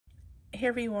Hey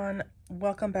everyone,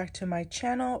 welcome back to my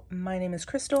channel. My name is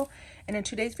Crystal, and in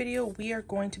today's video we are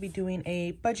going to be doing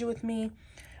a budget with me.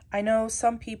 I know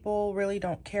some people really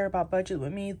don't care about budget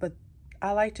with me, but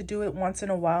I like to do it once in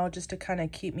a while just to kind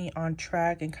of keep me on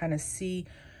track and kind of see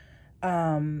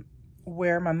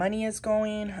where my money is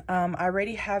going. I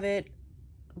already have it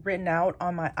written out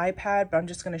on my iPad, but I'm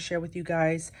just going to share with you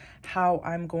guys how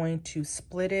I'm going to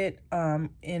split it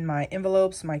in my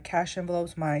envelopes, my cash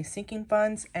envelopes, my sinking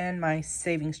funds, and my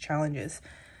savings challenges.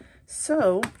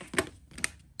 So,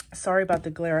 sorry about the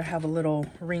glare. I have a little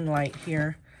ring light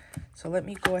here. So let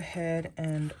me go ahead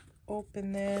and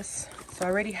open this. So I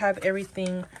already have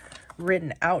everything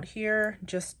written out here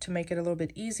just to make it a little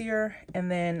bit easier.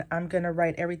 And then I'm going to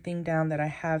write everything down that I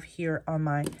have here on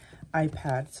my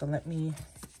iPad. So let me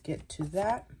get to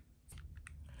that.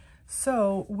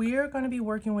 So we're going to be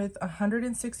working with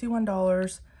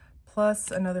 $161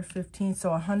 plus another $15, so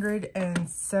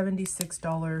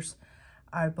 $176,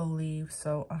 I believe.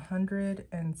 So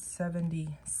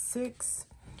 176.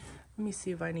 Let me see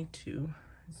if I need to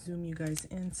zoom you guys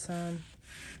in some.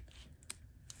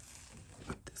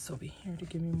 Put this over here to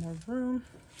give me more room.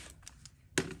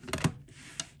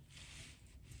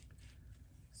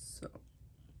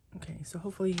 Okay, so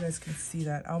hopefully you guys can see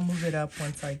that. I'll move it up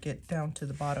once I get down to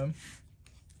the bottom.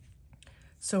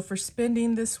 So for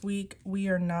spending this week, we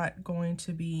are not going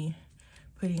to be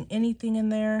putting anything in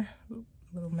there. Ooh,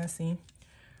 a little messy.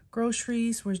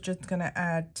 Groceries, we're just gonna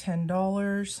add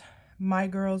 $10. My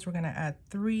Girls, we're gonna add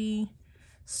 3.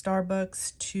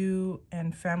 Starbucks, 2.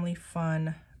 And Family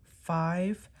Fun,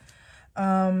 5.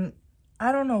 I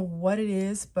don't know what it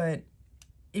is, but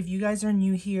if you guys are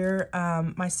new here,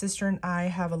 my sister and I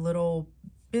have a little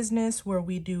business where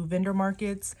we do vendor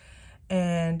markets,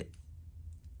 and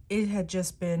it had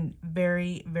just been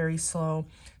very, very slow.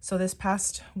 So this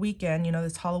past weekend,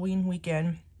 this Halloween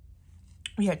weekend,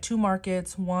 we had 2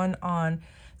 markets, one on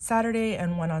Saturday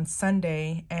and one on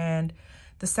Sunday. And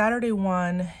the Saturday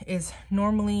one is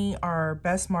normally our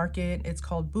best market. It's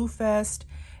called Boo Fest.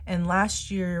 And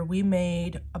last year we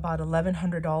made about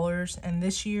 $1,100, and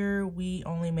this year we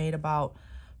only made about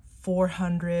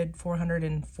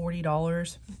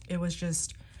 $440. It was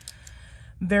just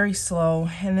very slow.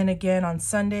 And then again on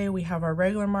Sunday we have our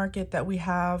regular market that we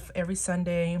have every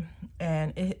Sunday,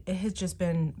 and it has just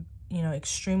been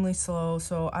extremely slow.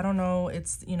 So I don't know,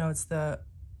 it's it's the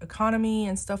economy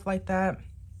and stuff like that.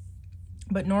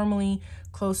 But normally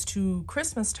close to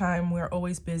Christmas time, we're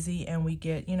always busy and we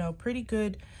get, pretty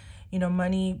good,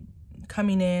 money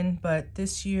coming in. But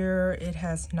this year it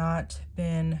has not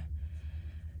been,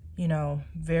 it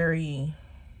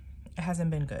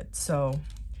hasn't been good. So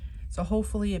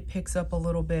hopefully it picks up a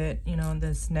little bit, in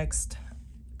this next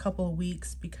couple of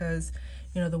weeks, because,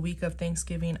 the week of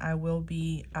Thanksgiving, I will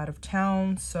be out of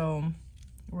town. So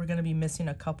we're going to be missing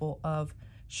a couple of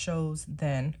shows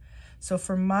then. So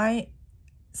for my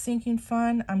sinking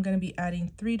fund, I'm going to be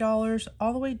adding $3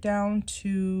 all the way down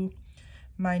to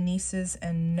my nieces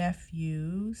and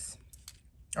nephews,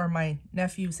 or my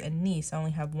nephews and niece. I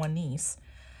only have one niece.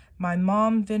 My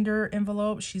mom vendor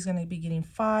envelope, she's going to be getting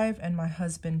 5, and my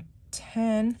husband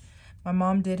 10. My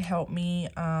mom did help me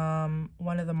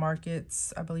one of the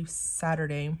markets, I believe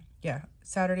Saturday. Yeah,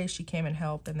 Saturday she came and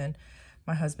helped, and then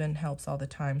my husband helps all the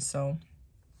time. So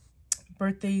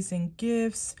birthdays and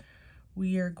gifts,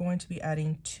 we are going to be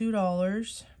adding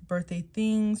 $2. Birthday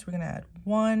things, we're going to add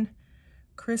 1.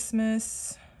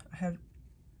 Christmas, I have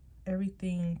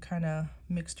everything kind of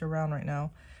mixed around right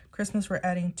now. Christmas, we're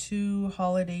adding 2.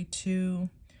 Holiday, 2.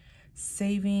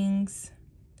 Savings,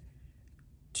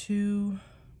 2.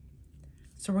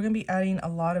 So we're going to be adding a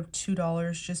lot of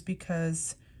 $2 just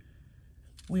because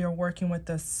we are working with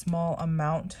a small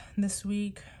amount this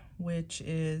week, which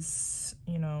is,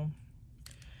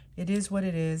 it is what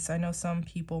it is. I know some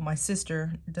people, my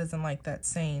sister doesn't like that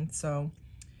saying. So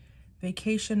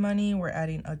vacation money, we're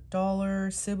adding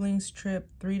 $1. Siblings trip,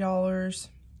 $3.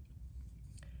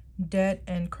 Debt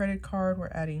and credit card, we're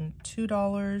adding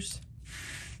 $2.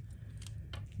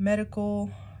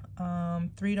 Medical,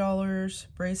 $3.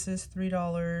 Braces,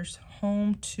 $3.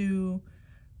 Home, 2.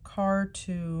 Car,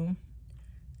 2.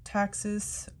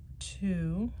 Taxes,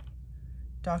 2.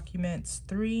 Documents,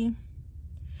 3.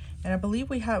 And I believe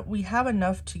we have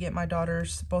enough to get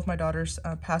both my daughters'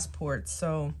 passports.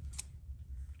 So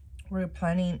we're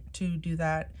planning to do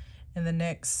that in the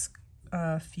next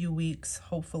few weeks,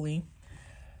 hopefully.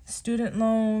 Student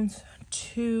loans,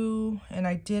 2. And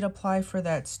I did apply for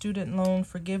that student loan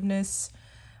forgiveness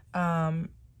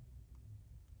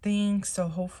thing. So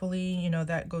hopefully,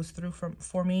 that goes through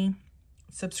for me.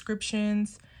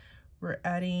 Subscriptions, we're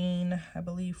adding, I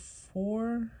believe,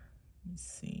 4. Let me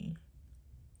see.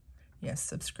 Yes,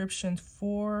 subscriptions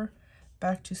 4,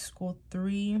 back to school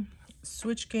 3,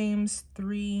 Switch games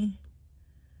 3,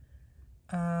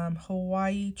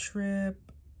 Hawaii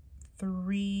trip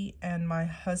 3, and my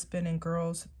husband and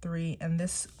girls 3. And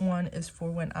this one is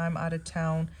for when I'm out of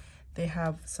town. They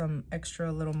have some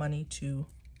extra little money to,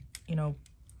 you know,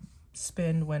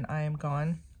 spend when I am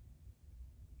gone.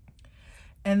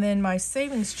 And then my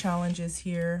savings challenge is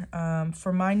here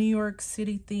for my New York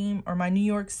City theme, or my New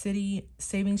York City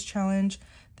savings challenge.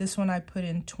 This one I put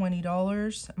in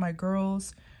 $20. My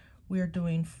girls, we are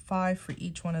doing 5 for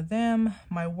each one of them.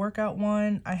 My workout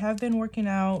one, I have been working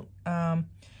out. I'm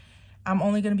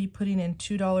only going to be putting in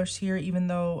 $2 here, even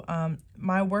though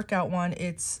my workout one,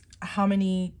 it's how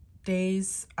many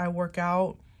days I work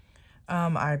out.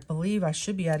 I believe I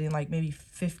should be adding like maybe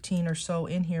 15 or so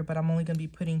in here, but I'm only going to be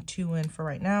putting 2 in for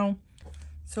right now.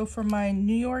 So for my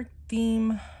New York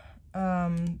theme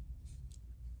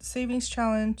savings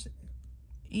challenge,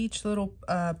 each little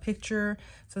picture,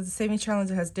 so the savings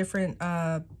challenge, it has different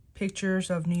pictures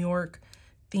of New York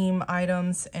theme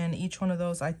items, and each one of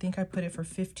those, I think I put it for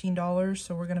 $15.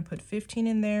 So we're going to put 15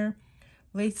 in there.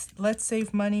 Let's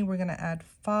save money. We're going to add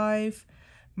 5.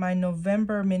 My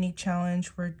November mini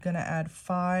challenge, we're going to add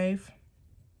 5.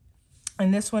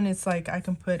 And this one is like I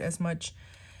can put as much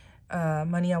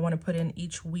money I want to put in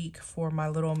each week for my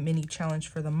little mini challenge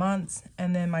for the months.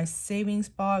 And then my savings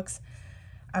box,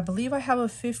 I believe I have a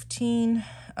 15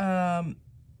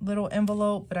 little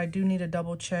envelope, but I do need a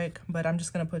double check, but I'm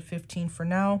just going to put 15 for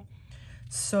now.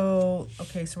 So,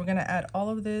 okay, so we're going to add all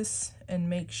of this and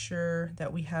make sure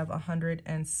that we have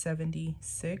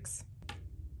 176.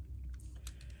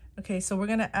 Okay, so we're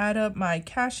going to add up my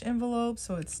cash envelope.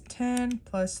 So it's 10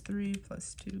 plus 3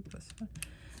 plus 2 plus 5.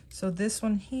 So this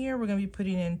one here, we're going to be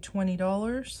putting in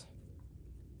 $20.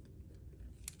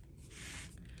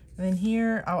 And then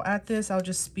here, I'll add this. I'll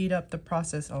just speed up the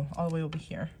process all the way over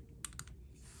here.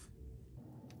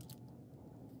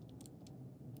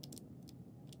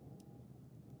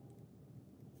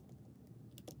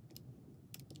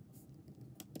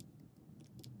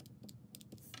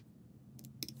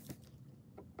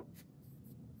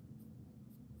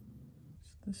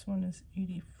 This one is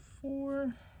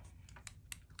 84,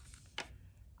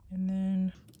 and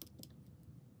then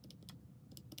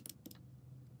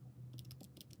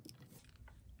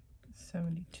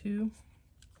 $72.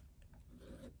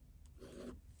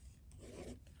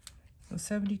 So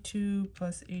 72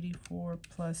 plus 84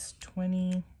 plus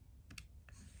 20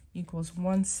 equals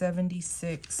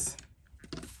 176.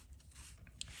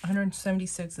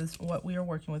 176 is what we are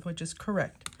working with, which is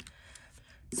correct.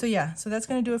 So yeah, so that's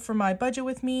going to do it for my budget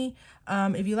with me.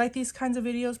 If you like these kinds of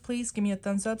videos, please give me a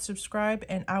thumbs up, subscribe,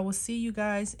 and I will see you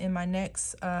guys in my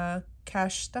next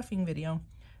cash stuffing video.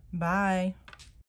 Bye.